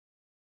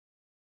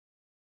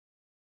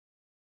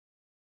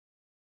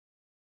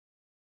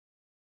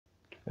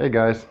Hey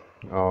guys,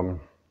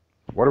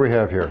 what do we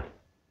have here?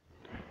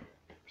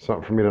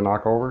 Something for me to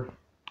knock over?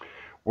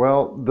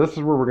 Well, this is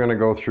where we're going to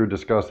go through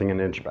discussing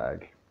an inch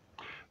bag.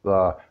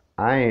 The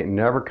I ain't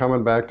never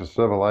coming back to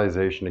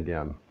civilization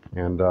again.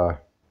 And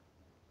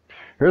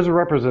here's a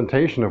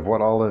representation of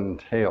what all it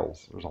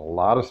entails. There's a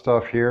lot of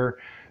stuff here.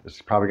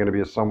 It's probably going to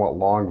be a somewhat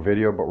long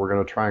video, but we're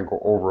going to try and go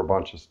over a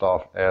bunch of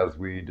stuff as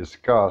we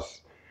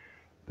discuss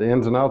the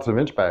ins and outs of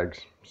inch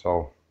bags.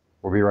 So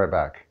we'll be right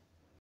back.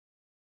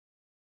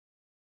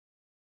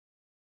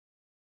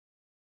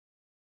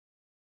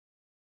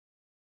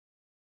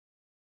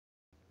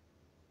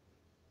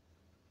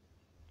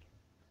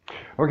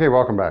 Okay,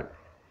 welcome back.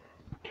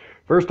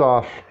 First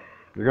off,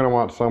 you're going to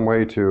want some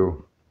way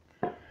to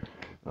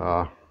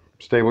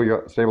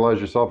stabilize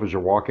yourself as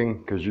you're walking,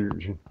 because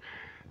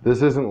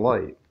this isn't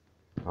light.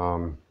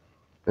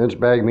 Inch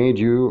bag means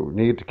you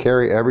need to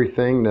carry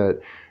everything that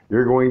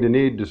you're going to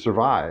need to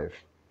survive.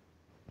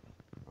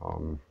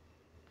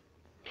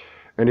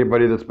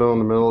 Anybody that's been in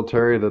the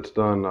military, that's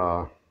done,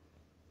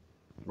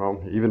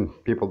 well, even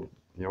people,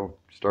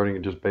 starting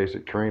at just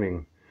basic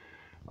training,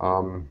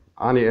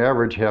 on the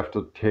average, have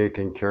to take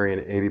and carry an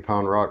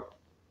 80-pound ruck,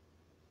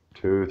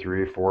 2,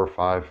 3, 4,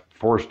 5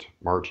 forced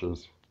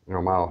marches,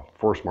 mile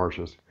forced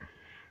marches.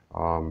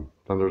 Then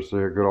there's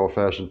the good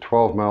old-fashioned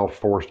 12-mile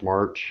forced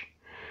march,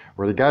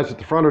 where the guys at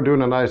the front are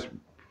doing a nice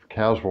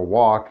casual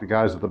walk. The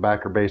guys at the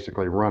back are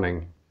basically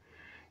running,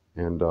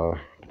 and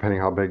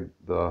depending how big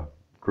the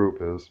group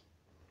is.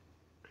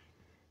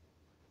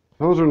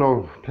 Those are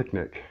no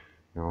picnic.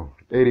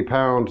 80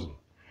 pounds,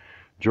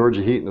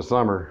 Georgia heat in the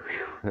summer,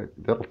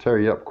 that'll tear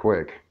you up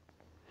quick.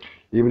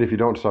 Even if you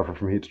don't suffer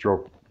from heat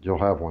stroke, you'll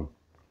have one.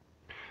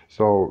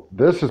 So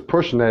this is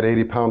pushing that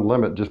 80-pound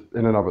limit just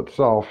in and of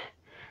itself.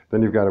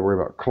 Then you've got to worry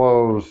about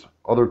clothes,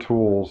 other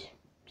tools.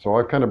 So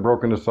I've kind of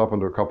broken this up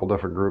into a couple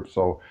different groups.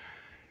 So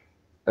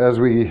as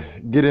we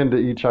get into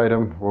each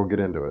item, we'll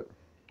get into it.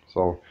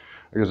 So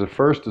I guess at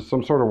first is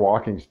some sort of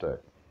walking stick.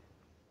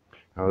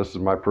 Now this is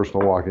my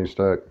personal walking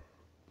stick.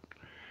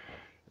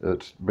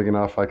 It's big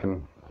enough I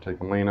can take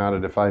and lean on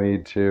it if I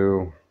need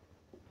to.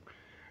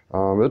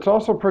 It's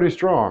also pretty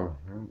strong.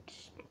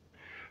 It's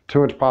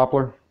 2-inch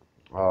poplar.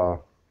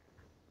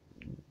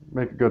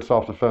 Make a good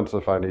self-defense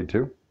if I need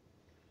to.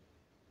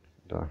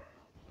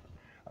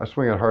 I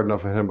swing it hard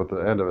enough at him with the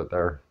end of it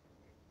there.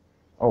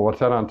 Oh, what's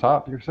that on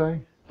top, you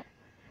say?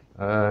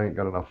 I ain't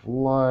got enough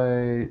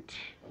light.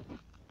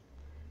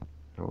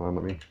 Hold on,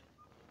 let me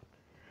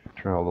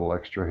turn a little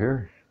extra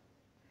here.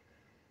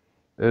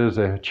 It is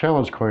a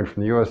challenge coin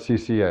from the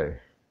i.n.c.h.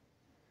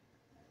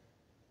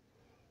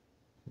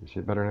 You see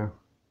it better now?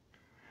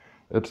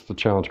 It's the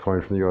challenge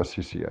coin from the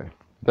i.n.c.h.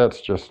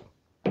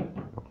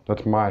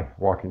 That's my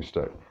walking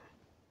stick.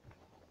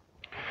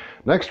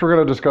 Next, we're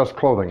going to discuss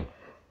clothing.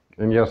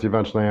 And yes,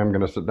 eventually I'm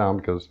going to sit down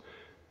because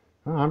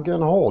I'm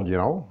getting old, I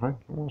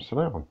want to sit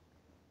down.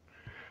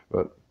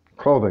 But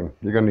clothing,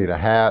 you're going to need a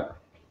hat.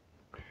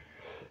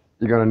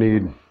 You're going to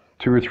need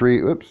 2 or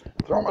 3, oops,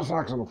 throw my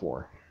socks on the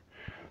floor.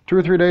 2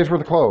 or 3 days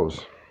worth of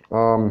clothes.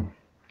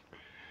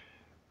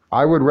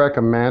 I would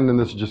recommend, and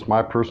this is just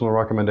my personal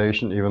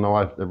recommendation, even though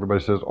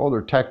everybody says, oh,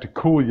 they're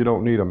tactical, you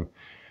don't need them.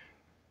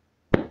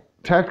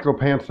 Tactical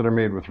pants that are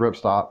made with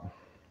ripstop,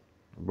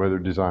 the way they're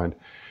designed,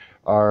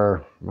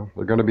 they're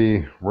going to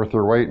be worth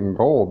their weight in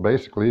gold,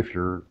 basically, if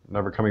you're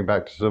never coming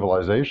back to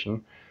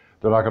civilization.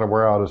 They're not going to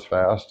wear out as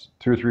fast.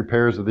 2 or 3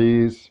 pairs of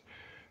these,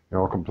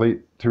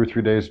 complete 2 or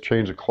 3 days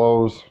change of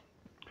clothes,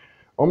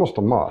 almost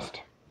a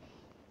must.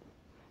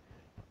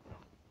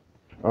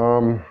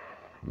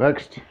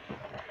 Next,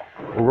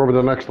 we'll go over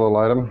the next little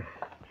item.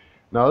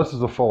 Now, this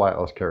is a full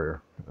Atlas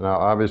carrier. Now,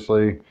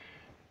 obviously,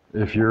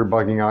 if you're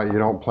bugging out, you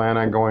don't plan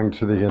on going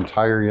to the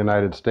entire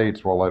United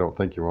States. Well, I don't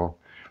think you will.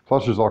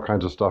 Plus, there's all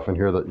kinds of stuff in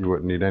here that you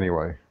wouldn't need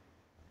anyway.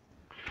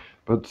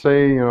 But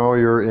say,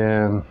 you're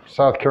in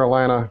South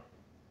Carolina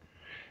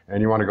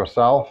and you want to go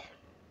south.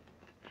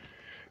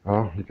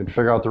 Well, you can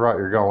figure out the route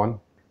you're going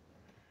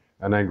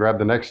and then grab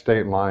the next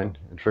state line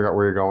and figure out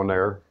where you're going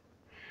there.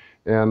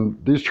 And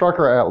these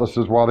trucker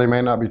atlases, while they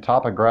may not be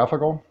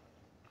topographical,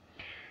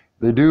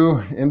 they do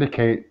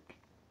indicate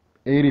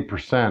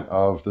 80%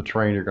 of the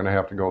terrain you're going to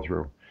have to go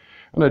through.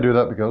 And I do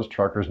that because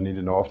truckers need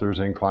to know if there's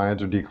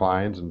inclines or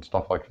declines and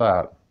stuff like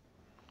that.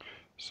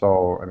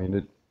 So, I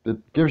mean,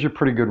 it gives you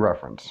pretty good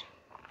reference.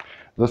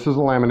 This is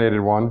a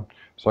laminated one,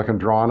 so I can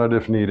draw on it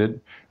if needed.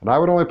 And I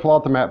would only pull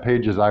out the map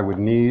pages I would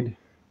need,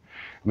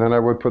 and then I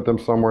would put them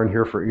somewhere in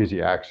here for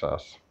easy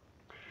access.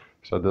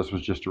 So this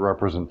was just a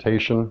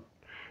representation.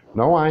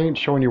 No, I ain't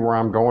showing you where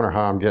I'm going or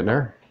how I'm getting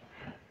there.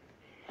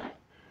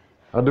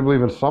 I do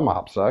believe in some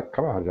OPSEC.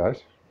 Come on,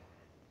 guys.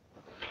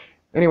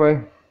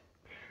 Anyway,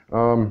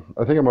 I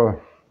think I'm going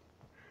to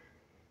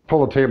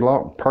pull the table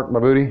out, park my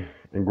booty,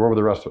 and go over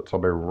the rest of it. So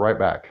I'll be right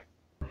back.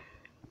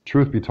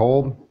 Truth be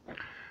told,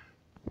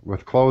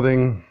 with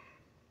clothing,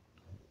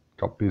 a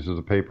couple pieces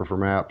of paper for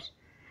maps,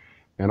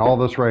 and all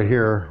this right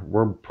here,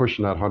 we're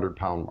pushing that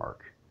 100-pound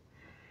mark.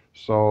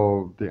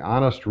 So the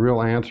honest,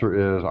 real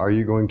answer is, are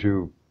you going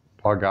to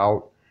bug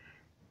out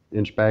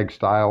inch bag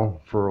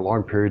style for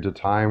long periods of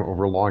time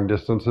over long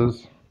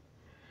distances?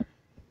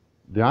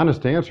 The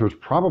honest answer is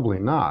probably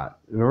not.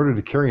 In order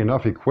to carry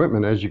enough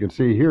equipment, as you can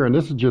see here, and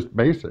this is just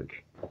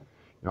basic.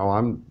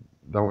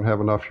 Don't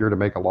have enough here to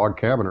make a log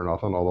cabin or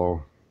nothing,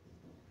 although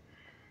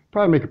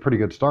probably make a pretty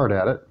good start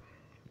at it.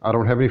 I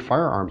don't have any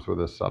firearms with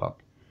this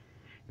setup.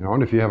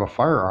 And if you have a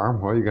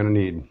firearm, well, you're going to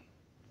need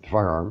the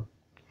firearm.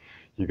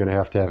 You're going to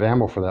have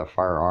ammo for that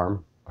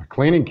firearm, a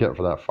cleaning kit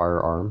for that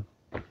firearm.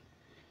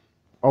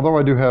 Although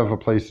I do have a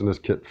place in this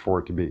kit for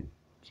it to be.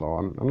 So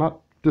I'm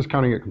not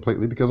discounting it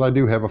completely because I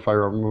do have a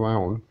firearm of my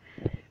own.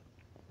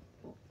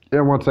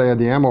 And once I add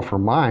the ammo for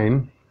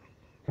mine,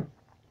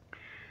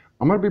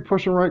 I'm going to be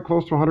pushing right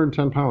close to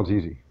 110 pounds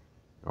easy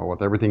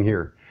with everything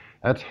here.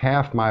 That's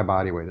half my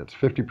body weight. That's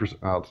 50%.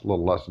 It's a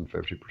little less than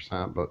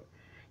 50%, but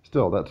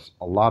still, that's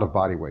a lot of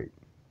body weight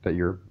that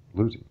you're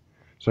losing.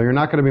 So you're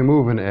not going to be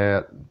moving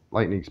at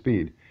lightning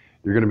speed.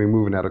 You're going to be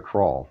moving at a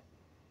crawl.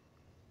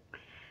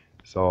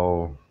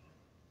 So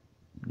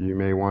you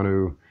may want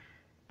to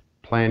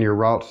plan your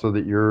route so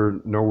that you're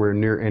nowhere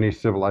near any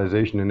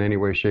civilization in any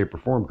way, shape, or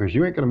form, because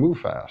you ain't going to move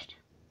fast.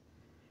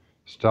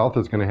 Stealth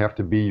is going to have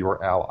to be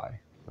your ally.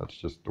 That's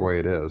just the way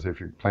it is if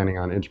you're planning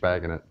on inch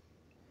bagging it.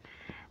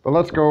 But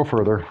let's go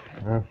further.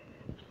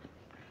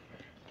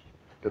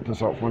 Get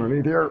this off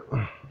underneath here.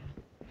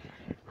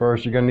 Of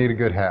course, you're going to need a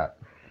good hat.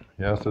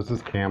 Yes, this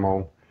is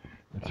camo.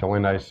 It's a really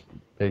nice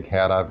big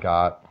hat I've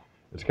got.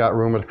 It's got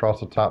room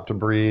across the top to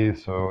breathe,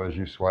 so as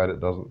you sweat,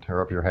 it doesn't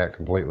tear up your hat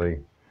completely.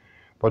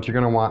 But you're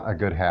going to want a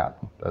good hat.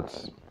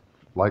 That's,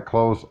 like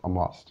clothes, a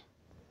must.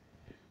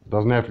 It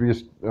doesn't have to be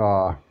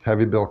a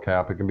heavy bill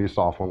cap. It can be a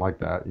soft one like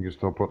that. You can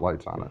still put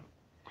lights on it.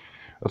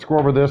 Let's go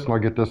over this and I'll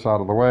get this out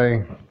of the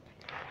way.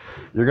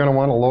 You're going to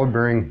want a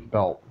load-bearing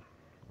belt.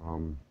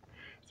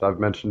 As I've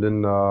mentioned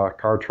in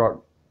car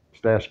truck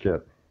stash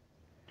kit.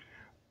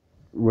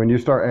 When you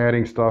start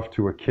adding stuff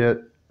to a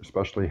kit,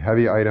 especially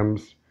heavy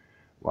items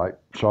like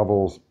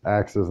shovels,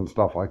 axes, and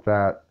stuff like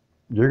that,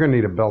 you're going to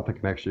need a belt that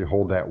can actually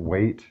hold that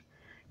weight.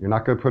 You're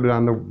not going to put it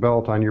on the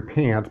belt on your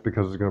pants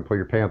because it's going to pull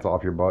your pants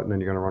off your butt and then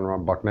you're going to run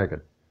around buck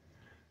naked.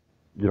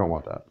 You don't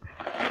want that.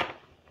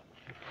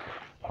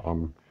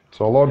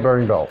 So a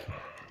load-bearing belt.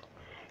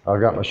 I've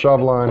got my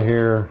shovel on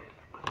here.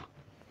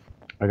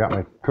 I got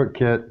my cook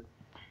kit,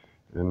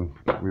 and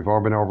we've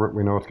all been over it.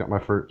 We know it's got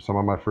some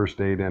of my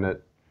first aid in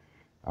it.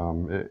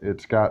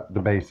 It's got the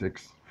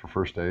basics for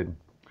first aid.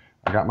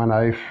 I got my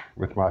knife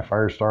with my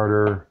fire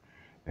starter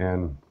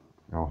and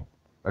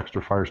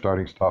extra fire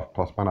starting stuff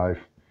plus my knife.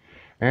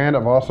 And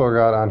I've also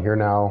got on here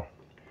now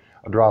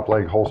a drop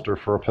leg holster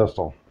for a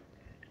pistol.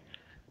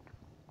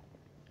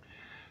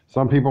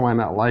 Some people might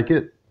not like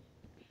it,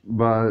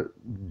 but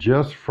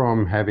just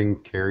from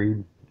having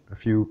carried a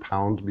few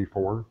pounds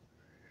before,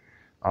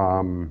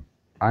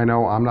 I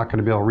know I'm not going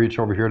to be able to reach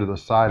over here to the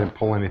side and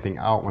pull anything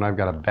out when I've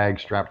got a bag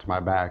strapped to my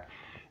back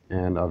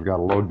and I've got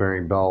a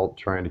load-bearing belt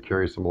trying to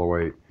carry some of the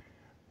weight.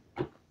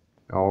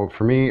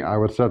 For me, I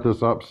would set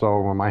this up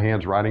so when my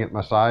hand's riding at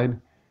my side,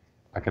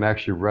 I can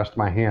actually rest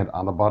my hand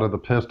on the butt of the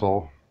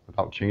pistol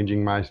without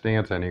changing my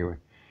stance anyway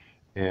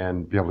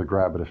and be able to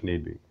grab it if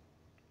need be.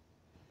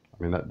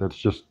 I mean, that's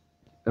just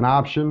an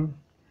option.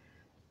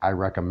 I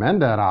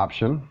recommend that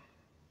option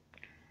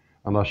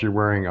unless you're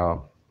wearing a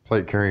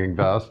plate carrying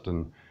vest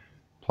and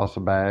plus a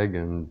bag,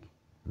 and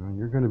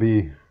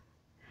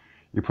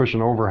you're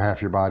pushing over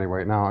half your body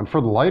weight now. And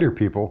for the lighter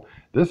people,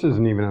 this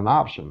isn't even an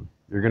option.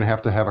 You're going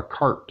to have a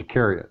cart to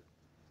carry it.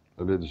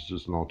 There's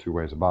just no two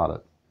ways about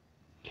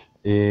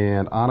it.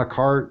 And on a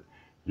cart,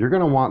 you're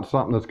going to want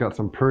something that's got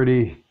some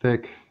pretty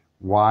thick,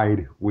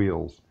 wide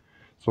wheels,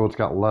 so it's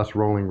got less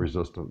rolling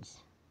resistance.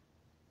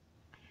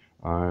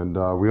 And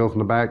wheels in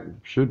the back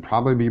should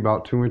probably be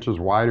about 2 inches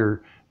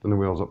wider than the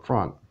wheels up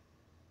front.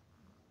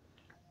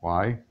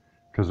 Why?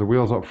 Because the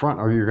wheels up front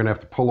you're going to have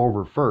to pull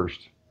over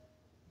first.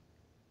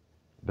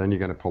 Then you're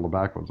going to pull the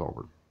back ones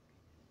over.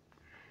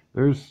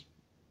 There's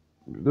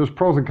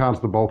pros and cons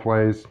to both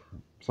ways.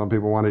 Some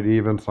people want it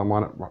even, some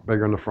want it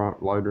bigger in the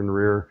front, lighter in the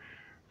rear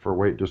for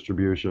weight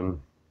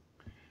distribution.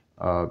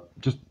 You're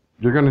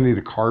going to need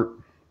a cart.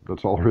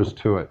 That's all there is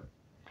to it.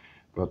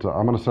 But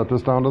I'm going to set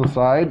this down to the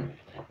side.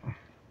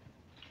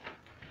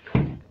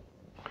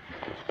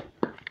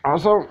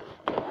 Also,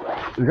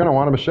 you're going to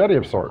want a machete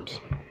of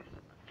sorts.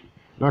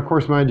 Now, of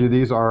course, mind you,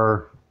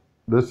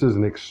 this is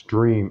an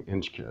extreme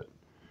inch kit.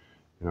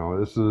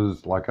 This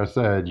is, like I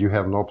said, you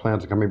have no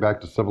plans of coming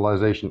back to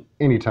civilization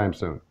anytime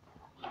soon.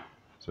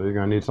 So you're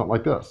going to need something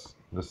like this.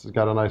 This has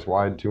got a nice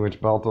wide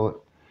 2-inch belt to it.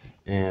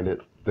 And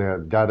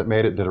the guy that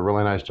made it did a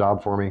really nice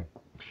job for me.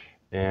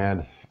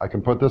 And I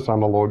can put this on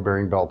the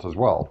load-bearing belt as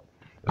well.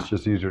 It's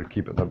just easier to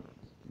keep it in the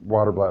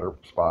water bladder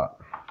spot.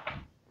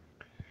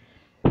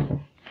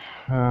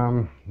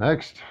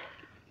 Next,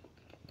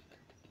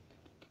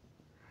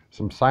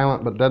 some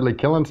silent but deadly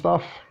killing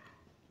stuff.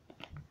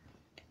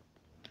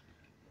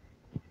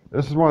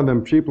 This is one of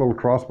them cheap little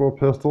crossbow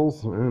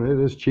pistols, and it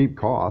is cheap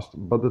cost,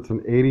 but it's an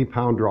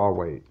 80-pound draw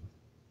weight.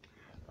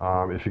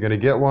 If you're going to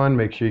get one,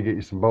 make sure you get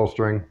you some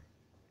bowstring.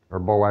 or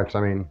bow wax,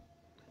 I mean,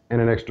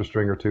 and an extra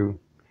string or two.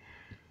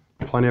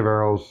 Plenty of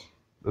arrows.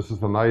 This is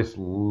the nice,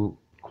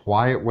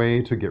 quiet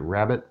way to get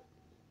rabbit,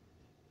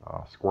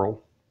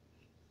 squirrel.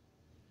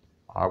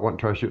 I wouldn't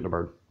try shooting a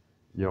bird.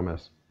 You'll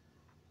miss.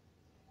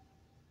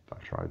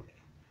 I've tried.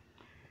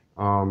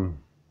 Now,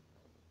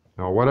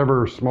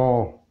 whatever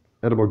small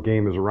edible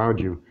game is around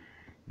you,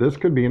 this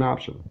could be an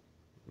option.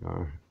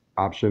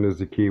 Option is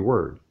the key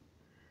word.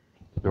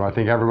 Do I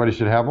think everybody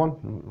should have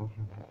one?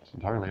 It's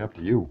entirely up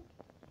to you.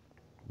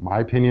 My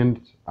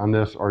opinions on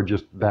this are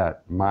just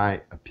that,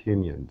 my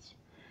opinions.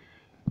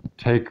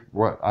 Take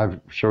what I've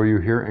shown you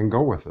here and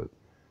go with it.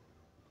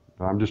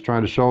 I'm just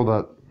trying to show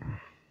that,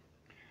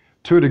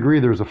 to a degree,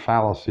 there's a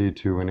fallacy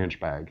to an inch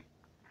bag.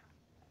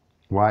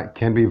 Why it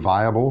can be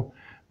viable,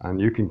 and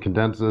you can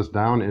condense this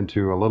down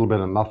into a little bit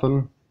of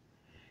nothing,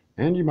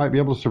 and you might be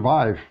able to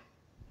survive,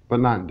 but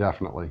not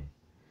indefinitely.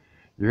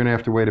 You're going to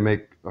have to wait to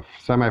make a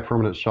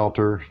semi-permanent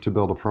shelter to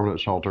build a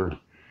permanent shelter,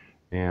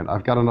 and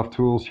I've got enough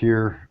tools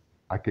here,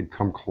 I could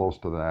come close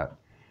to that.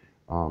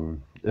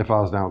 If I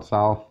was down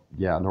south,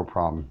 yeah, no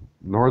problem.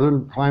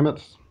 Northern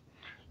climates,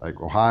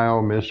 like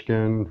Ohio,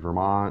 Michigan,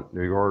 Vermont,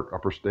 New York,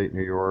 upper state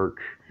New York,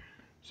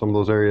 some of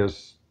those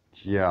areas,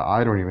 yeah,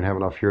 I don't even have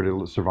enough here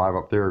to survive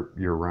up there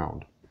year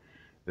round.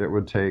 It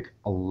would take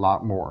a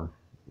lot more.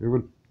 It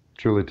would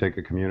truly take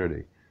a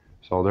community.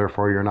 So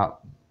therefore, you're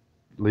not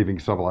leaving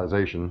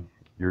civilization.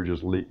 You're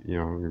just,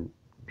 you're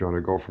going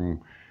to go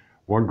from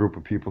one group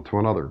of people to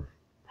another.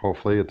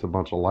 Hopefully, it's a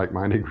bunch of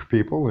like-minded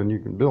people, and you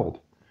can build.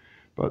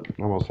 But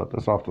I'm going to set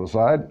this off to the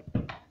side.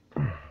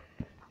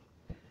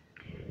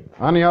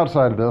 On the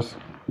outside of this,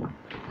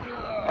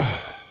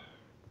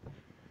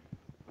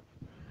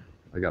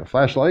 I got a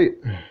flashlight.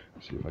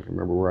 Let's see if I can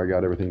remember where I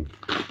got everything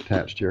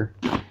attached here.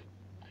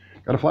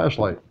 Got a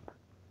flashlight.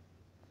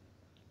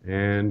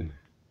 And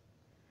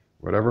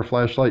whatever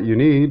flashlight you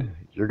need,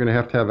 you're going to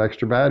have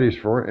extra batteries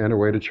for it and a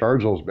way to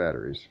charge those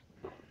batteries.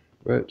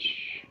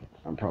 Which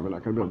I'm probably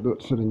not going to be able to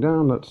do it sitting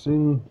down. Let's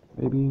see,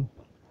 maybe.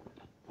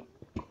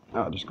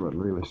 I'll just go ahead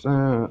and release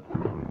that.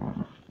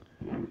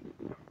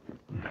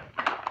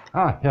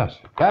 Ah, yes,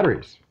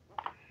 batteries.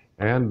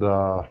 And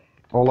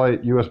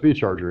Olight USB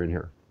charger in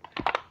here.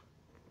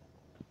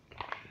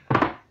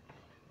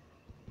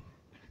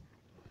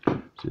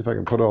 See if I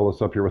can put all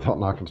this up here without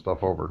knocking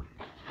stuff over.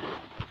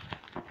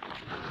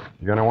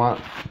 You're going to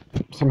want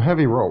some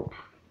heavy rope.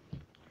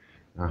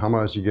 Now, how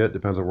much you get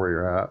depends on where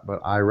you're at,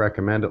 but I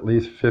recommend at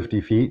least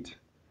 50 feet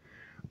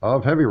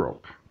of heavy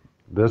rope.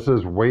 This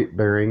is weight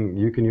bearing.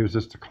 You can use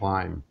this to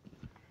climb.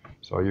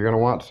 So you're going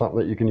to want something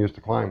that you can use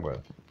to climb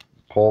with.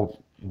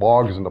 Pull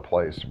logs into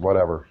place,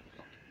 whatever,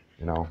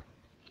 you know.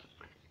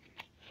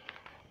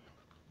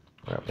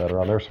 Wrap that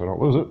around there so I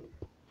don't lose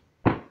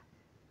it.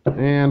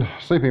 And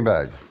sleeping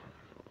bag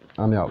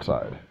on the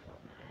outside.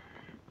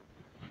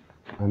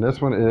 And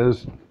this one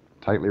is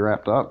tightly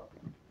wrapped up.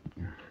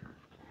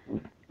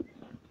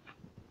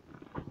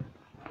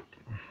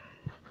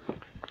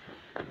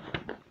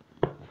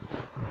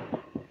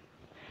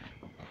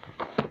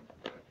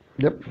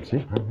 Yep,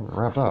 see,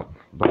 wrapped up.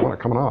 Don't want it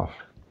coming off.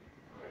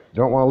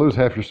 Don't want to lose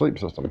half your sleep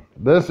system.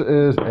 This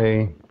is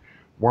a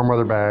warm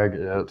weather bag.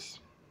 It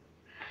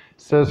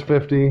says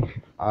 50.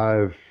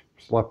 I've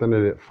slept in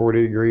it at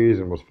 40 degrees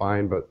and was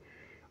fine, but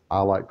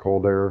I like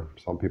cold air.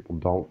 Some people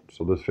don't.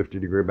 So this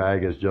 50-degree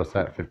bag is just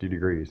at 50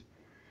 degrees.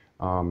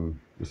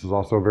 This is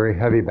also a very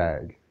heavy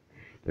bag.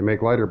 They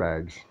make lighter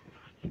bags.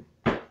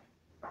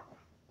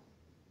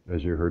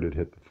 As you heard it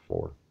hit the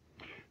floor.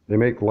 They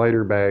make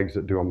lighter bags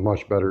that do a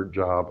much better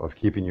job of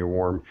keeping you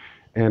warm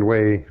and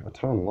weigh a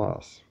ton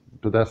less.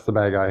 But that's the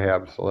bag I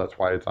have, so that's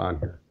why it's on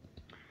here.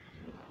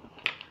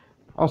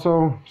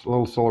 Also, it's a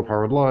little solar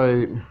powered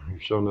light.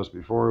 We've shown this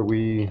before.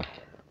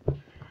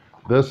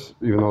 This,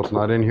 even though it's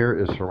not in here,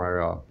 is for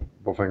my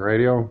Bullfang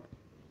radio.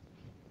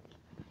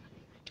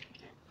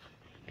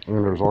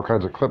 And there's all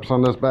kinds of clips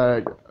on this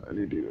bag. I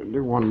need to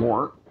do one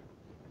more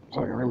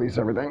so I can release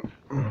everything.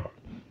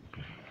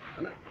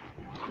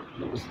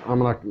 You're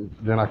not going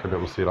to be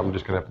able to see it. I'm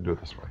just going to have to do it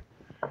this way.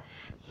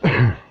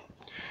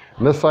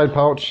 And this side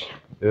pouch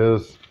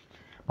is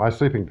my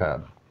sleeping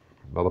pad,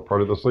 another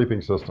part of the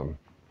sleeping system.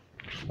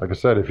 Like I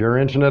said, if you're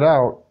inching it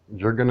out,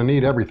 you're going to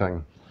need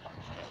everything.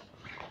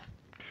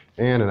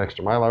 And an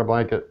extra Mylar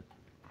blanket.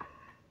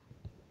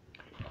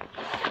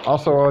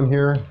 Also on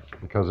here,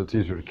 because it's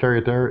easier to carry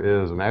it there,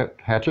 is a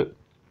hatchet.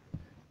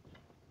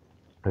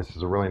 This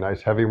is a really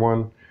nice heavy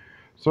one,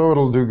 so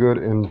it'll do good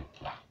in,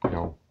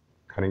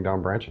 cutting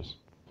down branches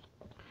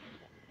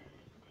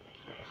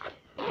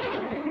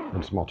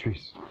and small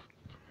trees.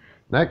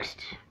 Next,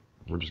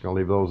 we're just going to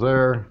leave those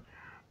there.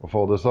 We'll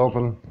fold this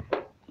open.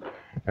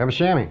 I have a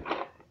chamois.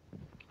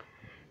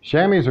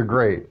 Chamois are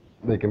great.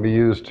 They can be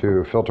used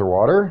to filter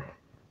water.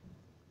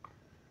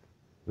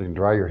 They can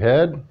dry your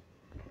head.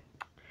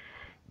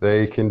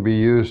 They can be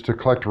used to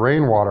collect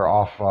rainwater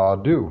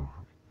off dew,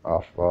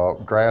 off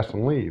grass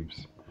and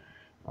leaves.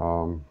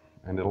 And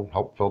it'll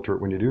help filter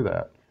it when you do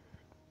that.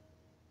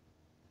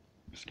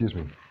 Excuse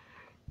me.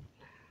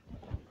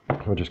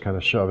 I'll just kind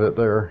of shove it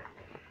there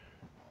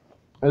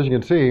as you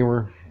can see,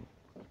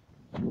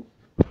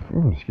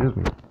 excuse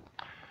me.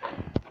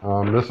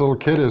 This little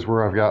kit is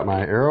where I've got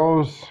my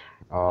arrows,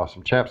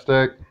 some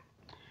chapstick,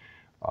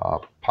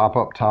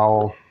 pop-up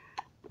towel,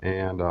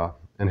 and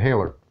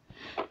inhaler.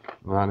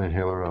 Not an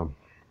inhaler,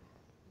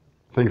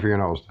 thing for your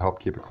nose to help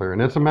keep it clear.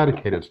 And it's a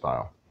medicated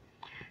style.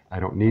 I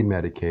don't need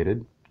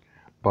medicated,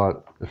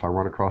 but if I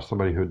run across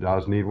somebody who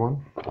does need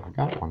one, I've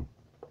got one.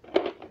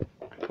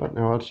 But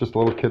no, it's just a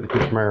little kit that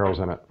keeps my arrows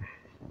in it.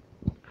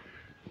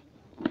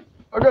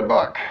 A good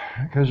book,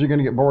 because you're going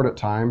to get bored at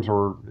times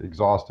or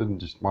exhausted and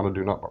just want to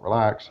do nothing but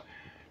relax.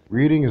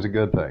 Reading is a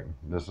good thing.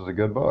 This is a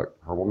good book,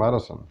 herbal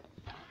medicine.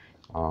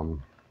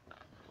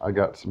 I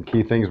got some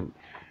key things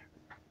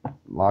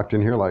locked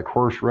in here like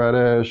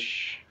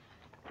horseradish,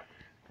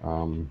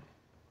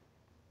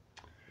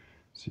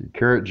 see,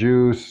 carrot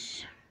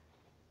juice.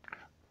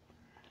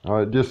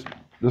 This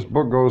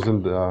book goes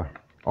into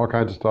all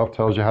kinds of stuff,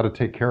 tells you how to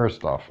take care of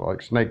stuff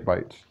like snake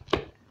bites.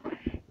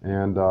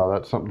 And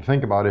that's something to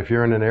think about. If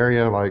you're in an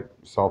area like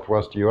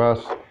Southwest US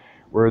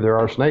where there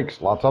are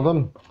snakes, lots of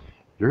them,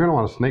 you're going to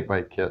want a snake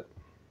bite kit.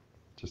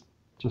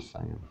 Just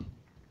saying.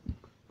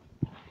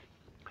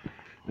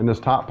 In this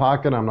top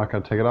pocket, I'm not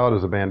going to take it out,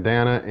 is a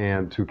bandana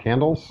and 2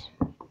 candles.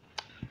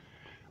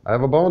 I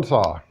have a bone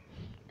saw,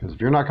 because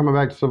if you're not coming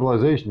back to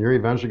civilization, you're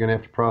eventually going to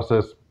have to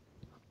process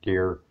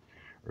deer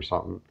or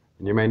something,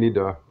 and you may need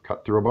to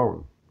cut through a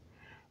bone.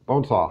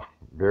 Bone saw,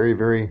 very,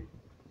 very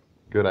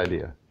good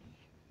idea.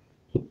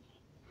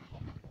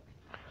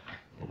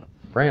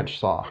 Branch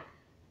saw,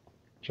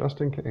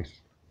 just in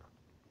case.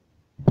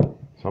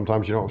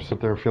 Sometimes you don't sit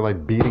there and feel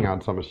like beating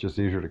on something. It's just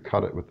easier to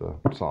cut it with the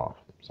saw.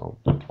 So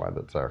that's why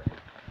that's there.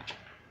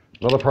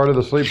 Another part of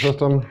the sleep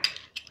system,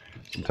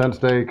 some tent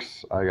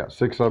stakes. I got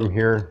 6 of them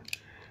here.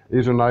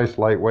 These are nice,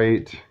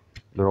 lightweight.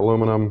 They're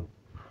aluminum.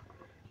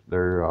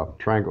 They're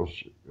triangles,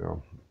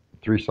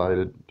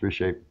 3-sided,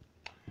 3-shaped.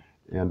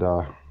 And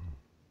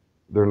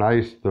they're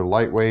nice. They're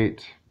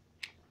lightweight.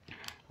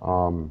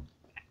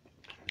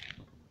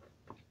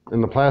 In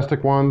the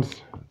plastic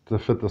ones, to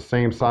fit the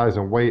same size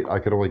and weight, I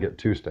could only get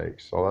 2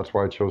 stakes. So that's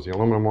why I chose the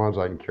aluminum ones.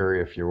 I can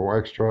carry a few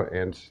extra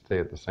and stay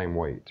at the same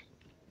weight.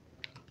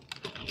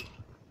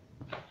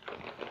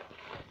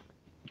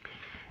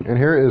 And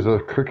here is a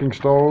cooking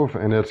stove,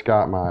 and it's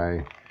got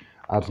my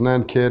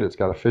odds-and-end kit. It's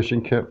got a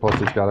fishing kit, plus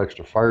it's got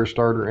extra fire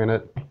starter in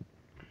it.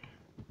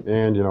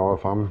 And you know,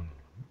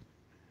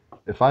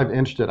 if I've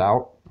inched it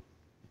out,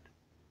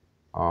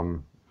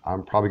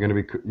 I'm probably going to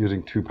be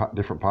using 2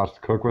 different pots to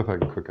cook with. I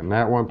can cook in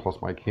that one, plus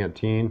my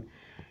canteen.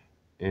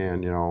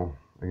 And, you know,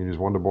 I can use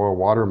one to boil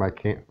water. My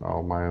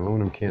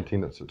aluminum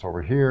canteen that sits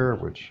over here,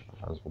 which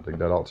I might as well dig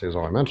that out, see as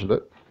how I mentioned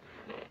it.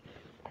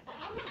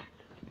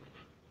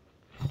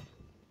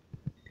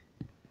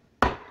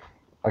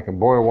 I can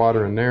boil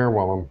water in there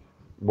while I'm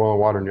boiling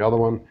water in the other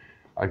one.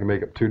 I can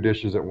make up 2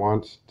 dishes at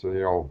once to,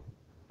 you know,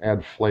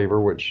 add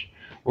flavor, which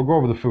we'll go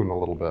over the food in a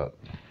little bit.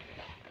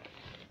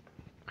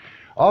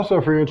 Also,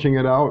 if you're inching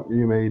it out,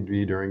 you may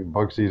be during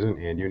bug season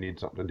and you need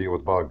something to deal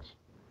with bugs.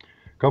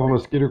 A couple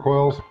mosquito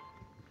coils.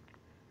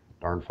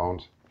 Darn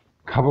phones.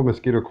 A couple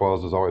mosquito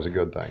coils is always a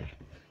good thing.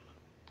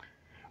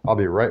 I'll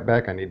be right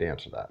back. I need to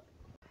answer that.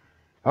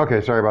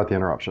 Okay, sorry about the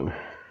interruption.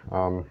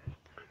 Like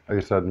I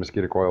said,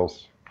 mosquito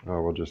coils.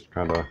 We'll just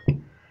kind of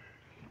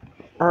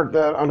park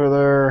that under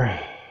there.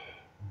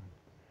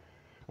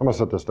 I'm going to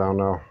set this down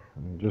now,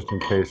 just in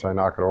case I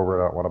knock it over.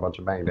 I don't want a bunch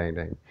of bang, dang,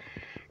 dang.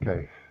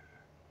 Okay.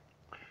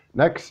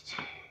 Next,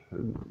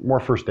 more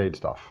first aid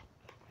stuff.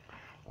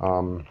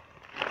 Some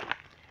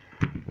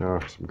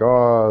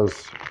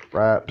gauze,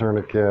 rat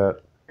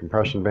tourniquet,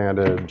 compression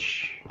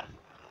bandage,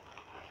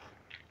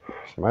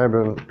 some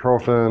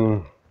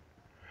ibuprofen,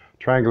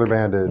 triangular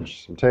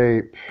bandage, some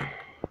tape,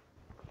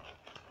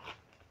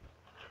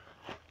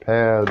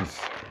 pads,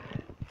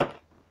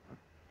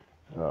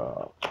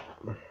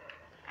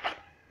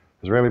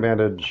 Israeli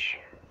bandage,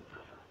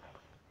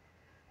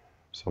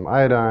 some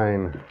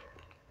iodine.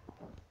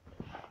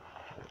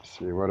 Let's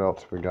see what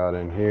else we got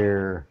in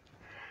here.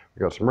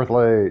 We got some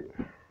erythrolate.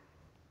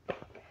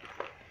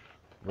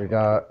 We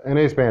got an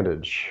ace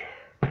bandage.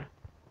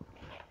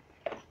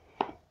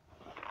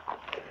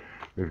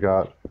 We've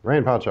got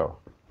rain poncho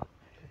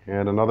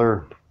and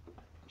another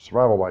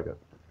survival blanket.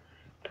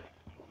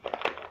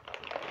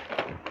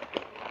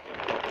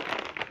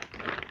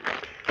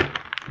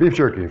 Beef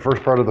jerky,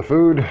 first part of the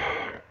food.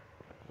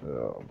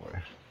 Oh boy.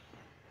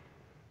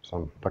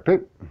 Some duct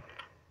tape.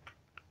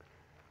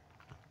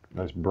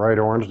 Nice bright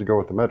orange to go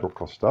with the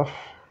medical stuff.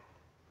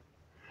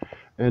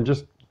 And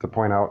just to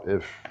point out,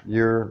 if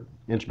you're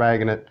inch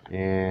bagging it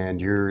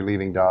and you're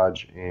leaving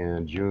Dodge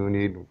and you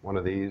need one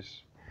of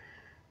these,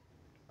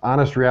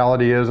 honest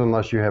reality is,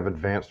 unless you have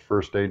advanced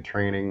first aid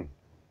training,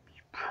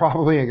 you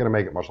probably ain't gonna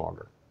make it much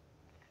longer.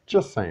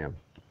 Just saying.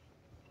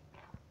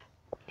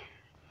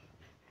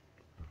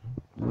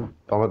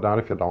 Thumb it down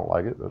if you don't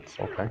like it, that's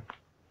okay.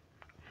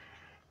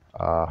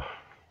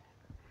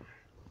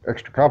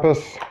 Extra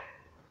compass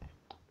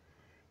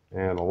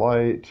and a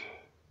light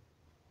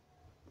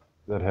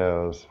that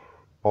has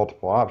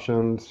multiple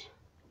options.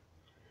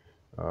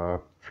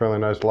 Fairly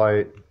nice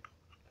light.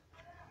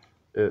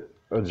 It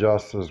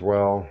adjusts as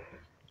well,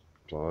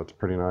 so that's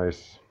pretty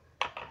nice.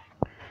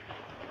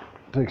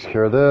 Takes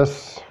care of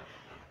this.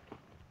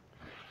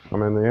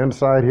 I'm in the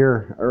inside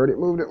here. I already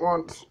moved it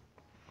once.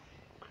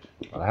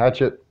 A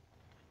hatchet.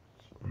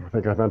 I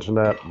think I mentioned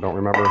that. Don't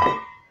remember.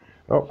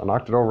 Oh, I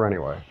knocked it over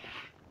anyway.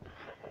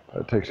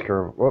 That takes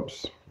care of,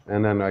 whoops.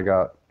 And then I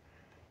got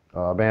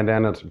a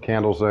bandana and some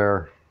candles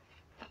there.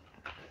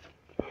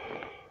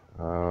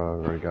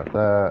 Already got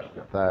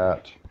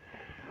that.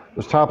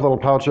 This top little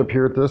pouch up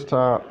here at this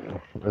top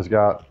has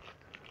got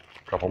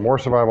a couple more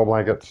survival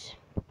blankets.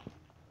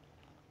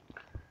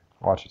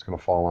 Watch, it's gonna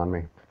fall on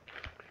me.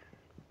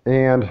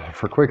 And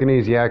for quick and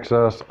easy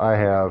access, I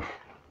have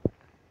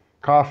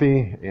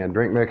coffee and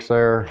drink mix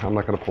there. I'm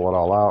not gonna pull it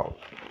all out.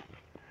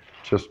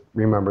 Just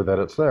remember that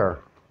it's there.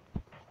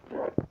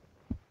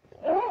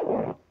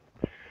 Okay,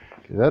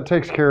 that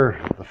takes care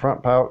of the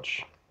front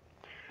pouch,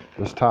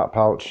 this top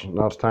pouch.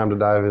 Now it's time to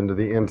dive into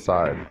the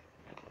inside.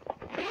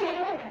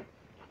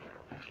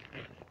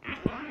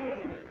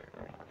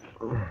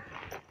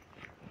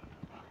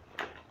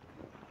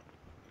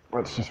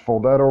 Let's just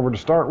fold that over to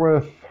start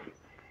with.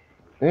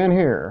 And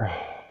here,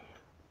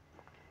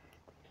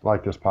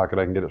 like this pocket,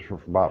 I can get it from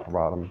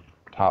bottom,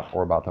 top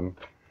or bottom.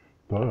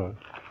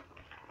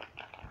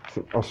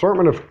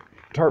 Assortment of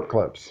tarp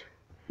clips.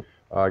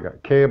 I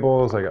got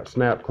cables, I got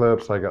snap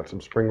clips, I got some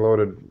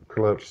spring-loaded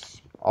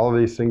clips. All of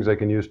these things I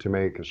can use to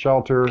make a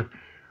shelter,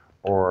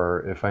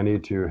 or if I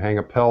need to hang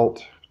a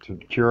pelt to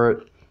cure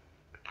it,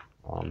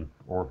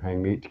 or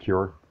hang meat to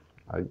cure.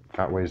 I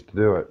got ways to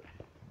do it.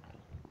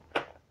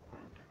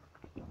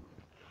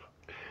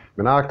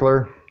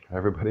 Binocular.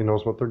 Everybody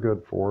knows what they're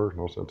good for.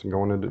 No sense in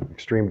going into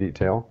extreme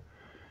detail.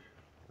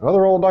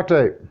 Another roll of duct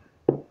tape.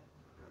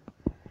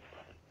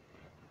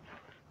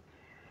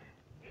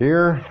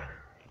 Here,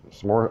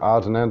 some more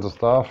odds and ends of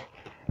stuff.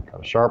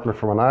 Got a sharpener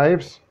for my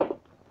knives.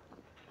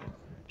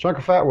 Chunk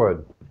of fat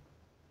wood.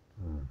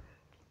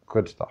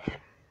 Good stuff.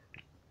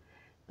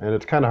 And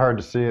it's kind of hard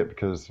to see it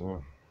because,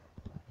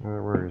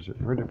 where is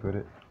it? Where did I put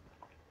it?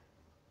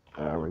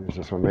 We'll use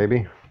this one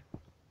maybe.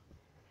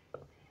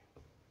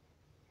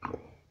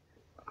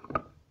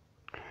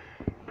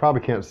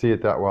 Probably can't see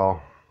it that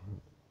well.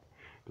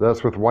 But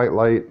that's with white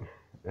light,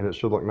 and it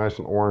should look nice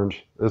and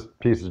orange. This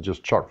piece is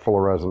just chock full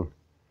of resin.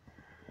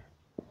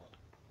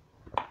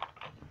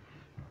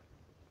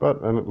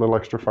 But a little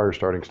extra fire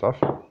starting stuff.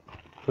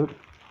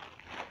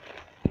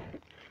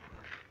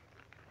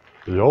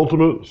 The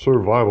Ultimate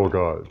Survival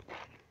Guide.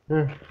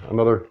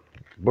 Another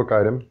book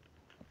item.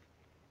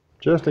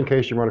 Just in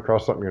case you run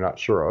across something you're not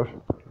sure of.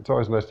 It's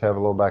always nice to have a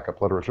little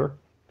backup literature.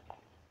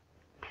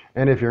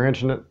 And if you're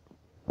interested in it,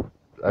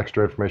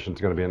 extra information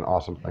is going to be an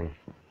awesome thing.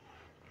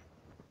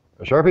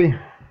 A Sharpie.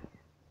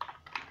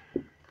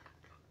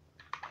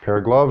 Pair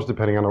of gloves,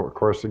 depending on, of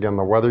course, again,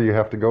 the weather you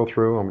have to go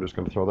through. I'm just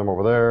going to throw them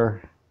over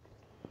there.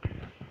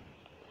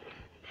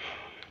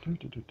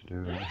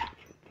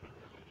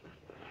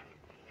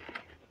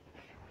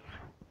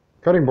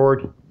 Cutting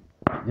board.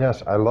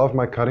 Yes, I love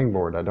my cutting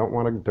board. I don't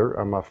want dirt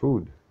on my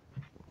food.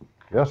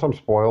 Yes, I'm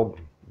spoiled.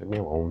 Leave me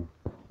alone.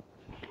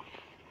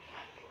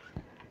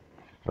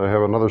 I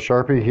have another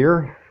Sharpie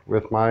here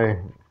with my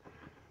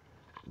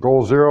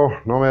Goal Zero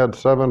Nomad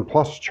 7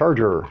 Plus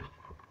charger.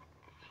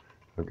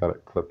 I've got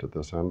it clipped at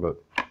this end,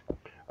 but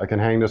I can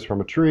hang this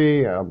from a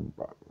tree on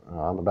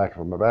the back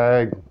of my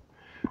bag.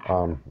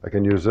 I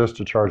can use this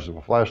to charge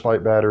the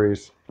flashlight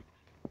batteries.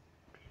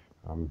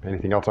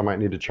 Anything else I might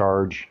need to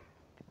charge.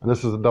 And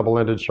this is a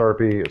double-ended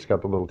Sharpie. It's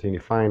got the little teeny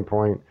fine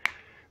point,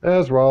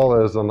 as well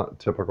as a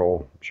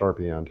typical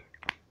Sharpie end.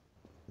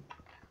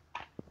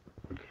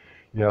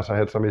 Yes, I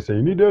had somebody say,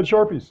 you need to have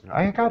Sharpies.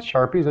 I got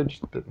Sharpies, I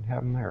just didn't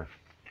have them there.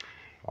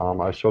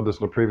 I showed this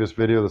in a previous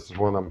video. This is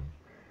one of them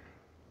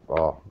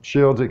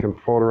shields you can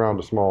float around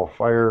a small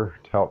fire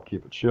to help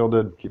keep it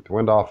shielded, keep the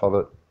wind off of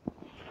it.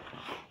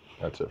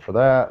 That's it for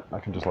that. I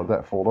can just let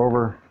that fold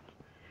over.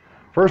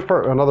 First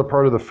part, another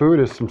part of the food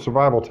is some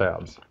survival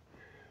tabs.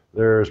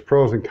 There's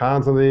pros and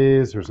cons of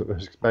these. There's a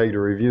bag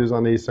of reviews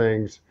on these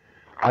things.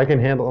 I can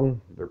handle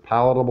them. They're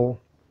palatable,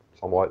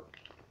 somewhat.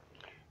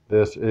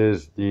 This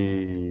is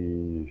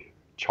the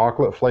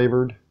chocolate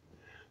flavored.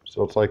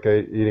 So it's like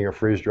eating a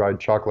freeze-dried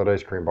chocolate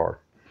ice cream bar.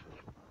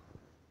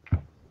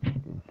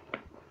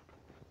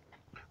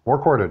 More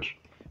cordage.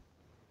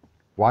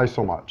 Why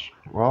so much?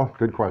 Well,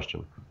 good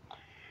question.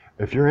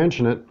 If you're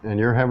inching it and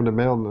you're having to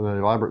build an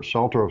elaborate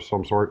shelter of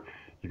some sort,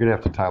 you're going to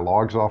have to tie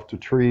logs off to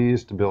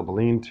trees to build a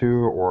lean-to,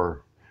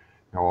 or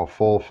a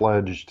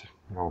full-fledged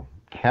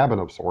cabin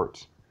of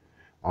sorts.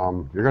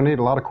 You're going to need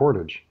a lot of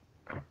cordage.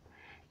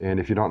 And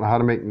if you don't know how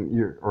to make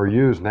or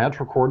use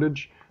natural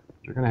cordage,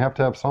 you're going to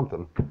have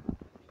something.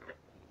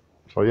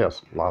 So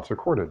yes, lots of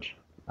cordage.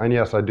 And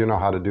yes, I do know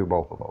how to do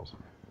both of those.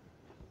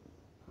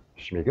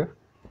 Shmika.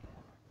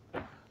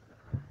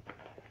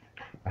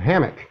 A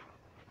hammock,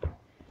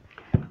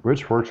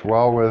 which works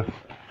well with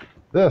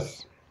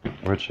this,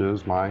 which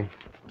is my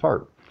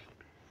tarp.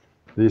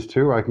 These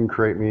two, I can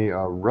create me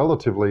a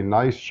relatively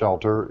nice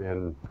shelter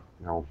in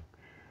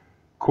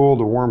cool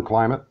to warm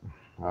climate.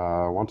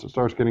 Once it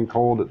starts getting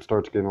cold, it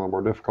starts getting a little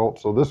more difficult.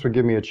 So this would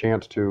give me a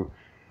chance to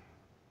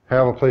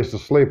have a place to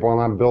sleep while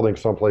I'm building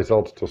someplace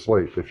else to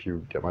sleep, if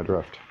you get my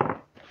drift.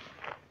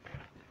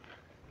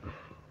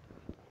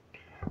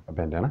 A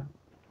bandana.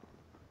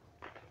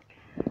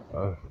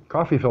 A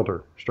coffee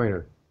filter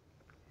strainer.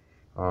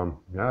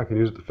 Yeah, I can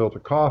use it to filter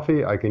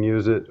coffee. I can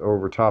use it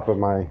over top of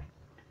my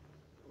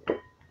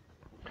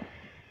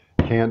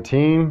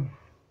canteen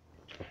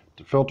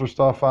to filter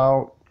stuff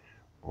out,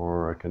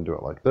 or I can do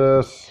it like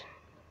this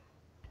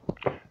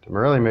to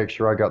really make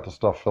sure I got the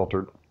stuff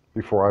filtered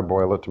before I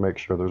boil it, to make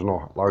sure there's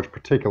no large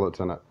particulates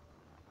in it.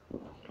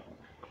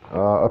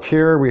 Up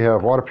here we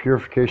have water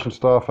purification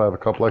stuff. I have a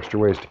couple extra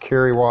ways to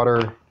carry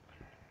water.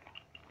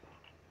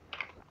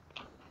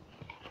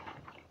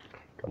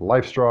 Got a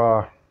life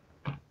straw,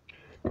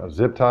 got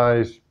zip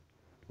ties,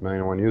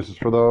 main one uses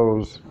for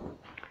those.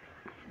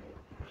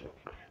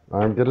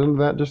 I'll get into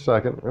that in just a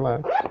second,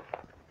 relax.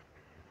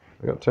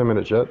 I got 10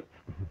 minutes yet.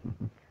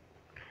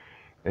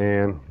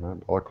 And my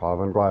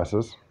balaclava and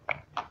glasses.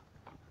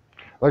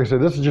 Like I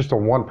said, this is just a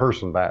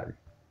one-person bag.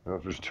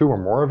 If there's 2 or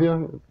more of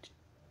you, it's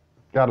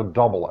got to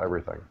double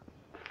everything.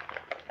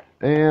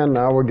 And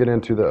now we'll get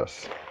into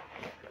this.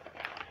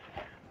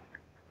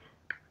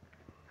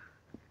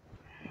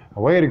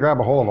 A way to grab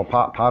a hold of a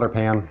pot or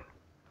pan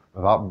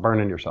without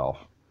burning yourself.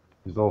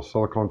 These little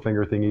silicone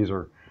finger thingies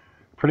are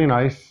pretty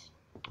nice.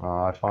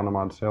 I found them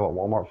on sale at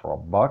Walmart for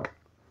 $1.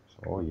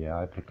 So yeah,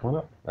 I picked one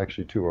up.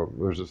 Actually 2.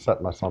 There's a set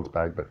in my son's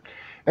bag. But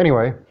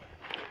anyway,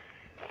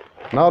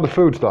 now the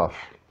food stuff.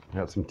 We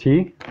got some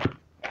tea.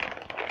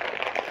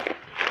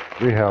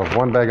 We have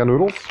 1 bag of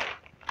noodles,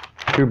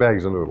 2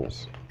 bags of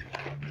noodles.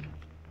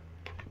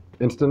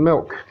 Instant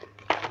milk.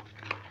 I'm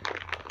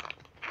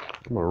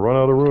gonna run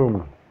out of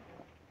room.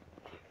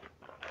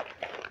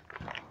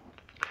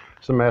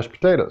 Some mashed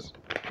potatoes.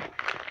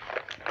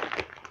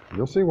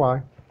 You'll see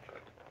why.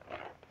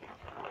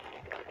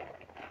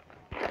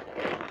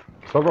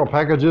 Several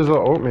packages of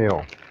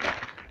oatmeal.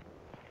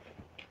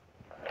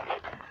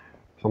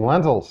 Some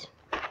lentils.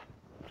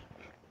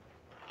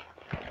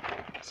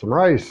 Some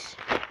rice.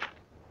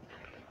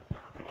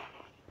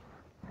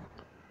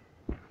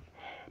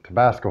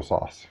 Tabasco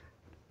sauce.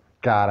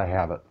 Gotta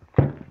have it.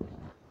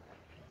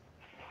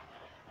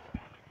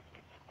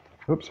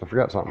 Oops, I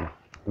forgot something.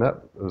 And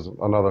that is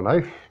another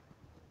knife.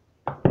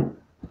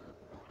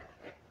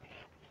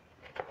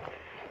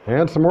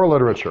 And some more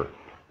literature.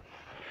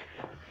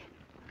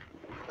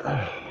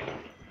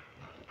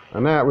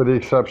 And that, with the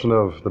exception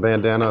of the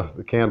bandana,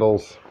 the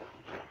candles,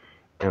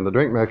 and the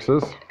drink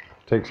mixes,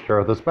 takes care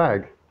of this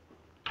bag.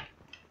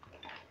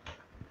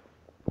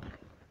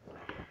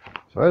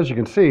 So as you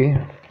can see,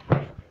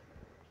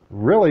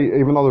 really,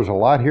 even though there's a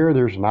lot here,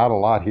 there's not a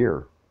lot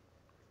here.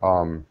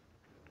 You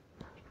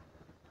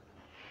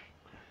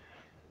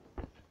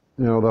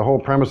know, the whole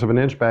premise of an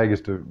inch bag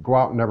is to go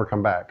out and never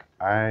come back.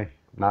 I'm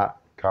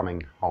not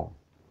coming home.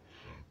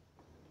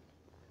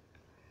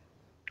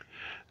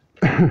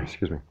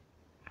 Excuse me.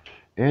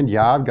 And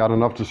yeah, I've got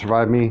enough to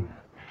survive me.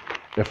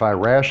 If I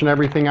ration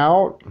everything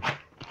out,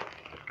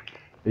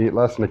 eat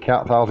less than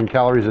 1,000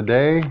 calories a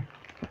day,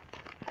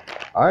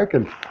 I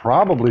could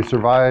probably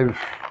survive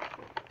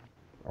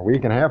a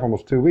week and a half,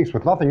 almost 2 weeks,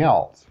 with nothing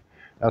else.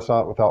 That's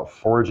not without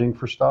foraging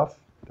for stuff.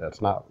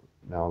 That's not,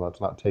 no,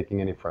 that's not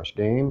taking any fresh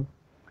game.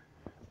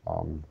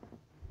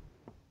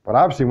 But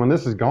obviously, when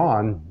this is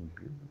gone,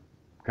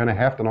 you're going to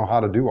have to know how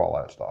to do all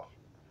that stuff.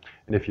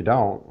 And if you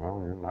don't,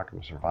 well, you're not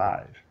going to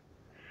survive.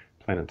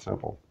 Plain and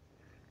simple.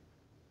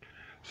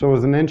 So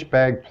is an inch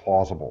bag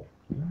plausible?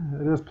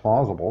 It is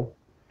plausible.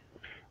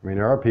 I mean,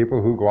 there are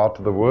people who go out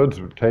to the woods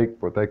and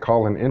take what they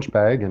call an inch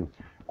bag and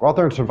go out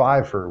there and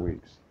survive for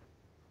weeks.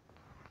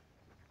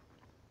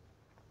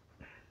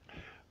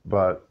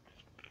 But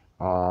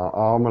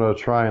I'm going to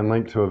try and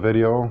link to a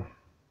video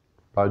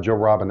by Joe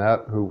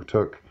Robinette, who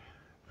took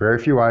very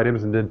few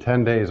items and did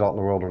 10 days out in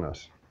the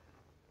wilderness.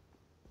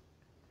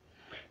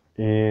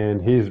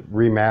 And he's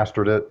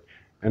remastered it.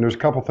 And there's a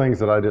couple things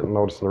that I didn't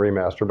notice in the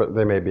remaster, but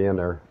they may be in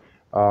there,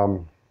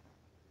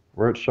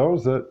 where it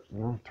shows that, you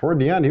know, toward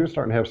the end he was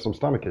starting to have some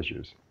stomach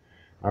issues.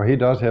 Now, he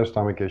does have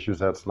stomach issues,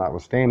 that's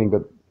notwithstanding,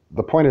 but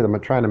the point that I'm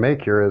trying to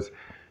make here is,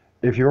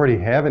 if you already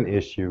have an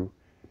issue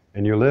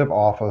and you live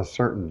off a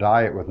certain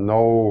diet with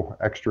no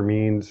extra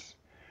means,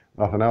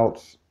 nothing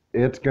else,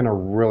 it's going to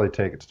really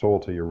take its toll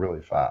to you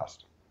really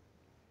fast.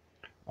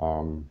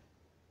 You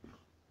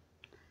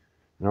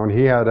know, and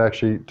he had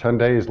actually 10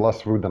 days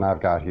less food than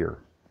I've got here.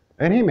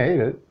 And he made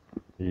it.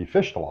 He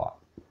fished a lot.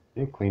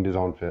 He cleaned his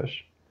own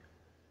fish.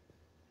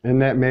 And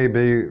that may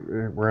be,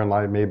 wherein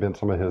may have been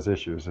some of his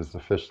issues, is the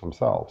fish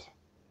themselves.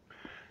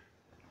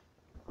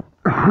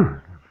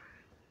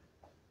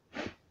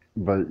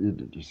 But you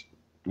just,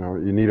 you know,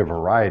 you need a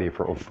variety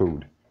of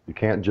food. You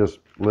can't just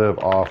live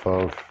off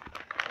of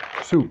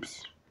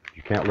soups.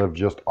 You can't live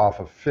just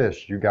off of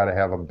fish. You got to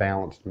have a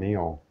balanced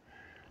meal.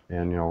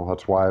 And, you know,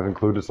 that's why I've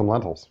included some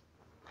lentils,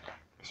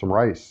 some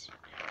rice,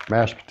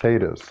 mashed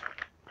potatoes,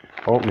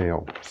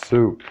 oatmeal,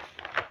 soup,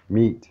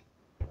 meat,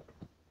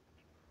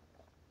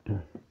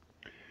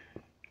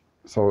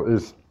 So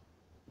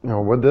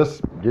would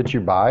this get you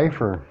by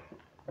for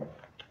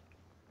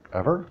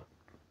ever?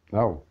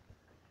 No.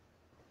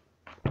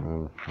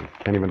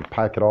 Can't even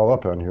pack it all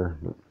up on here.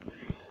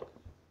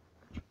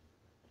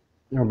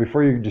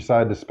 Before you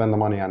decide to spend the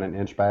money on an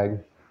inch bag,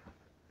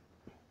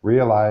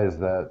 realize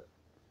that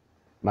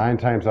 9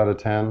 times out of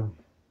 10,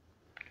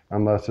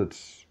 unless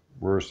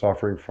we're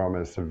suffering from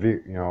a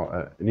severe,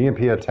 an EMP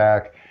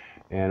attack,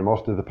 and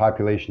most of the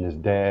population is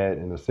dead,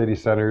 and the city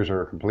centers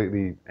are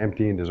completely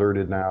empty and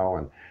deserted now,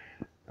 and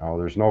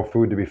there's no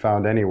food to be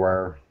found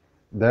anywhere,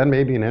 then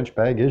maybe an inch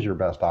bag is your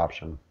best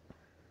option.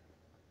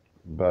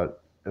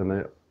 But in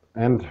the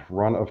end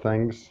run of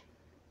things,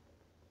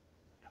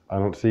 I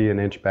don't see an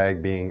inch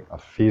bag being a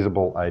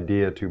feasible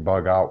idea to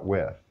bug out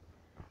with.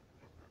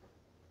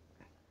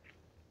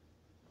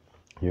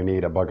 You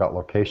need a bug out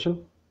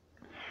location.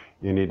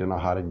 You need to know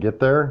how to get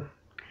there.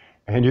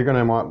 And you're going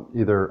to want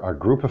either a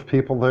group of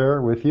people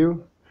there with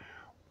you,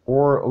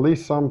 or at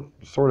least some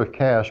sort of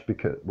cash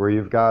where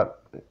you've got,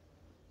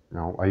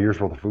 a year's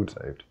worth of food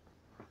saved.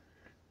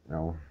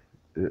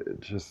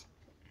 It just,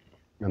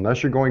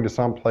 unless you're going to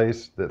some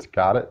place that's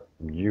got it,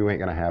 you ain't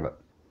going to have it.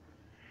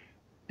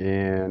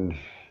 And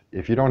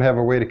if you don't have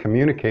a way to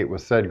communicate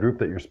with said group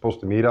that you're supposed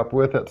to meet up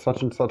with at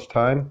such and such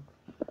time,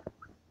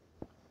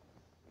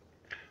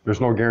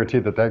 there's no guarantee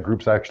that that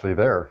group's actually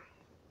there.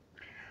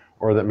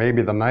 Or that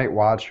maybe the night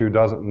watch who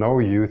doesn't know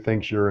you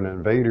thinks you're an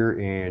invader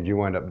and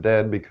you end up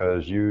dead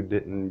because you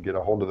didn't get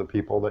a hold of the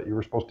people that you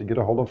were supposed to get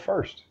a hold of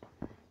first,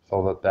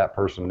 so that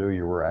person knew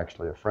you were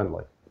actually a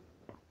friendly.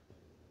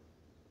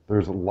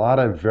 There's a lot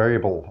of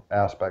variable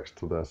aspects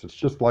to this. It's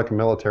just like a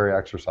military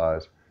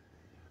exercise.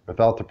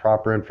 Without the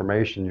proper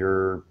information,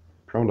 you're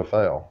prone to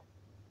fail.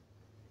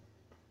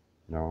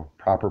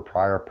 Proper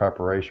prior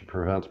preparation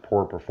prevents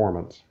poor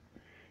performance.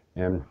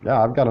 And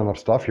yeah, I've got enough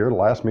stuff here to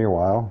last me a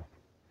while.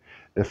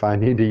 If I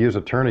need to use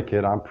a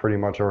tourniquet, I'm pretty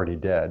much already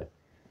dead,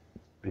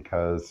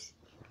 because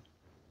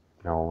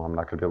I'm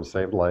not going to be able to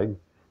save the leg.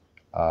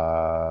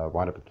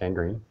 Wind up with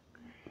gangrene.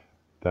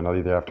 Then I'll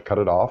either have to cut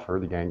it off, or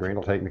the gangrene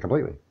will take me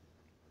completely.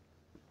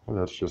 Well,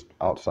 that's just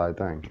outside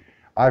thing.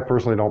 I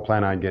personally don't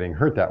plan on getting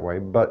hurt that way,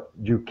 but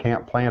you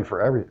can't plan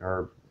for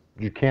or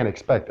you can't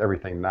expect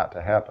everything not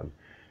to happen.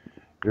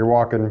 You're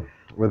walking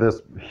with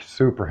this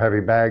super heavy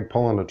bag,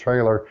 pulling a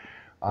trailer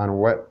on a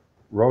wet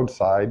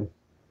roadside,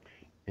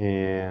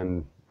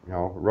 and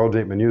roads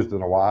ain't been used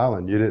in a while,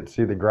 and you didn't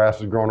see the grass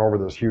is growing over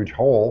this huge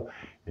hole,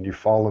 and you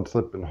fall and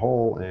slip in the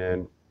hole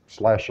and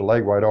slash your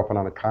leg wide open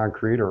on a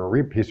concrete or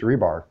a piece of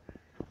rebar.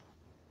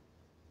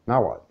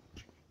 Now what?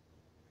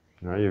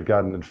 You've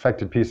got an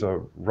infected piece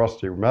of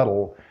rusty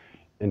metal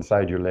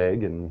inside your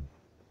leg, and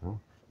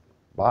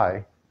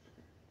bye.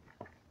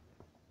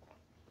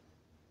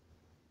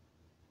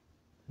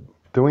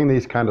 Doing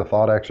these kind of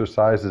thought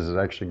exercises is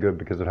actually good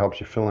because it helps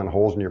you fill in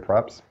holes in your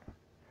preps.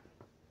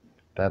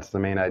 That's the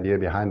main idea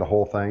behind the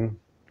whole thing.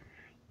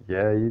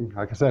 Yeah,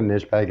 like I said, an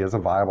inch bag is a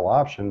viable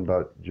option,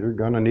 but you're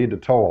going to need to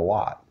tow a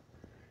lot.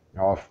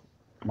 If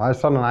my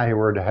son and I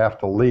were to have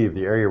to leave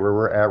the area where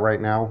we're at right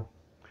now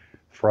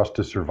for us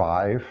to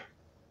survive,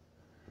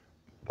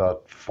 the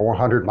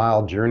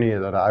 400-mile journey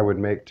that I would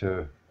make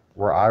to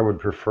where I would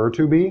prefer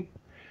to be,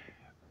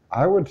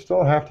 I would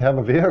still have to have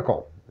a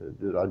vehicle.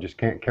 I just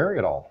can't carry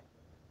it all.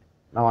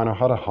 Now I know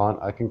how to hunt.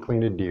 I can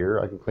clean a deer.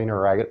 I can clean a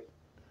rabbit.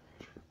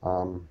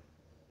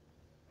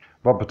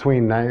 But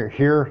between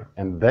here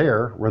and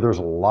there, where there's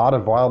a lot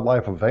of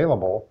wildlife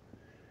available,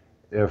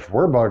 if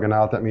we're bugging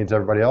out, that means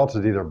everybody else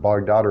is either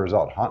bugged out or is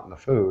out hunting the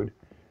food.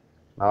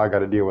 Now I got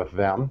to deal with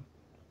them.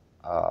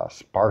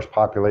 Sparse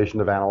population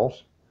of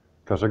animals,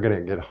 because they're going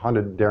to get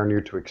hunted darn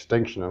near to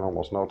extinction in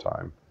almost no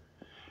time.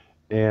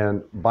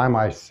 And by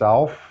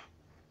myself,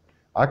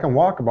 I can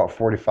walk about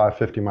 45,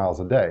 50 miles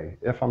a day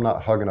if I'm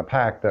not hugging a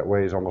pack that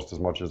weighs almost as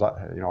much as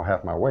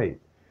half my weight,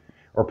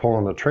 or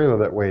pulling a trailer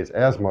that weighs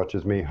as much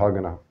as me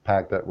hugging a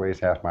pack that weighs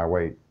half my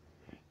weight,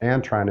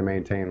 and trying to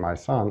maintain my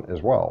son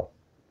as well.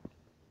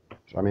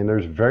 So,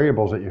 there's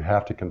variables that you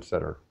have to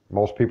consider.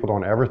 Most people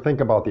don't ever think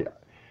about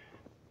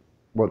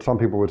what some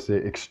people would say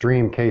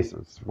extreme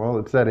cases. Well,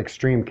 it's that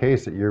extreme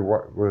case that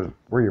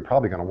where you're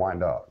probably going to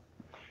wind up.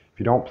 If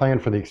you don't plan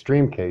for the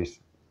extreme case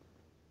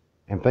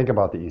and think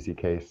about the easy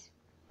case,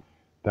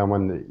 then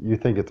when you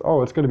think it's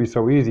going to be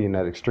so easy and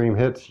that extreme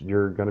hits,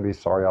 you're going to be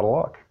sorry out of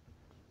luck.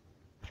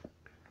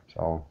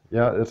 So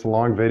yeah, it's a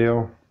long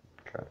video.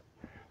 Okay.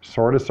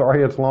 Sort of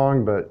sorry it's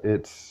long, but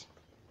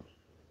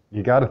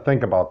you got to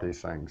think about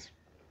these things.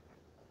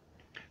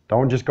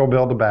 Don't just go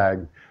build a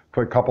bag,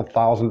 put a couple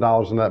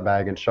 $1,000s in that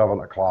bag and shove it in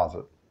a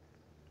closet.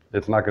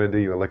 It's not going to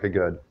do you a lick of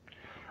good.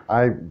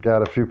 I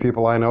got a few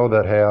people I know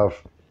that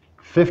have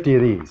 50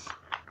 of these.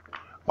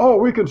 Oh,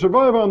 we can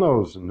survive on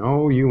those.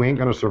 No, you ain't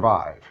going to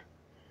survive.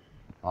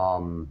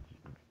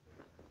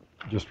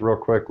 Just real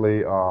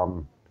quickly,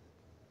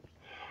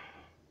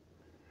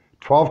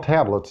 12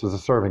 tablets is a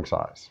serving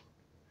size,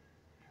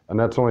 and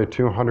that's only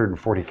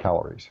 240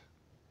 calories.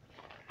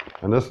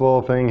 And this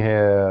little thing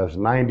has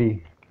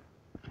 90,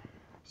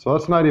 so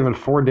that's not even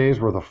 4 days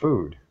worth of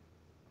food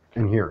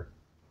in here.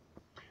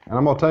 And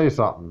I'm going to tell you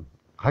something.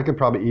 I could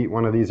probably eat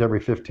one of these every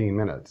 15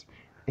 minutes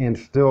and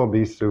still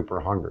be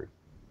super hungry.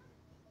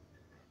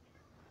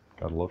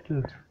 Gotta love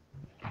kids.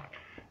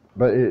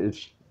 But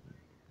it's,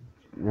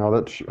 you know,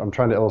 that's, I'm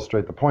trying to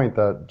illustrate the point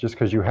that just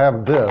because you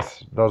have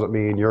this doesn't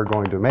mean you're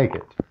going to make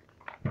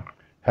it.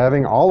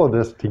 Having all of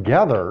this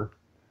together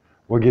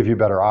will give you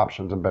better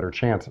options and better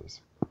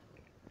chances.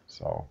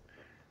 So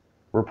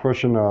we're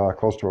pushing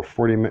close to a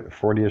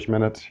 40-ish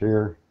minutes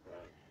here.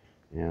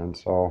 And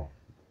so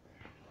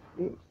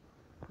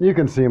you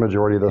can see a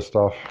majority of this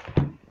stuff.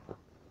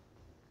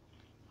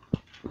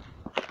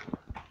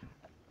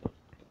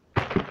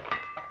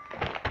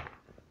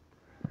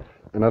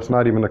 And that's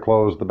not even to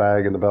close the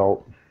bag and the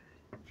belt.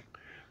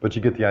 But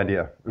you get the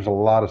idea. There's a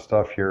lot of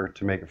stuff here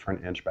to make it for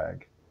an inch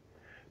bag.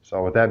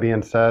 So with that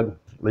being said,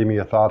 leave me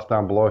your thoughts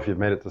down below if you've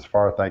made it this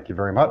far. Thank you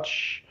very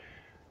much.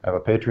 I have a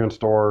Patreon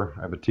store.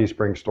 I have a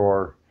Teespring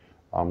store.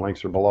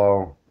 Links are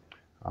below.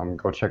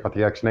 Go check out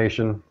the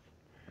i.n.c.h,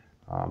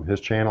 his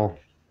channel.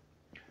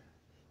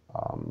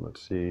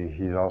 Let's see,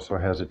 he also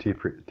has a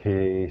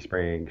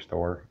Teespring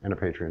store and a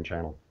Patreon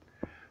channel.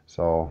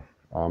 So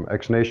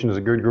i.n.c.h is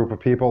a good group of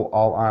people,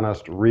 all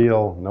honest,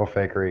 real, no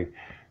fakery.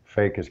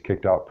 Fake is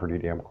kicked out pretty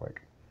damn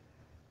quick.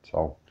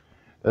 So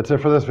that's it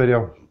for this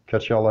video.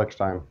 Catch y'all next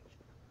time.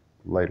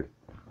 Later.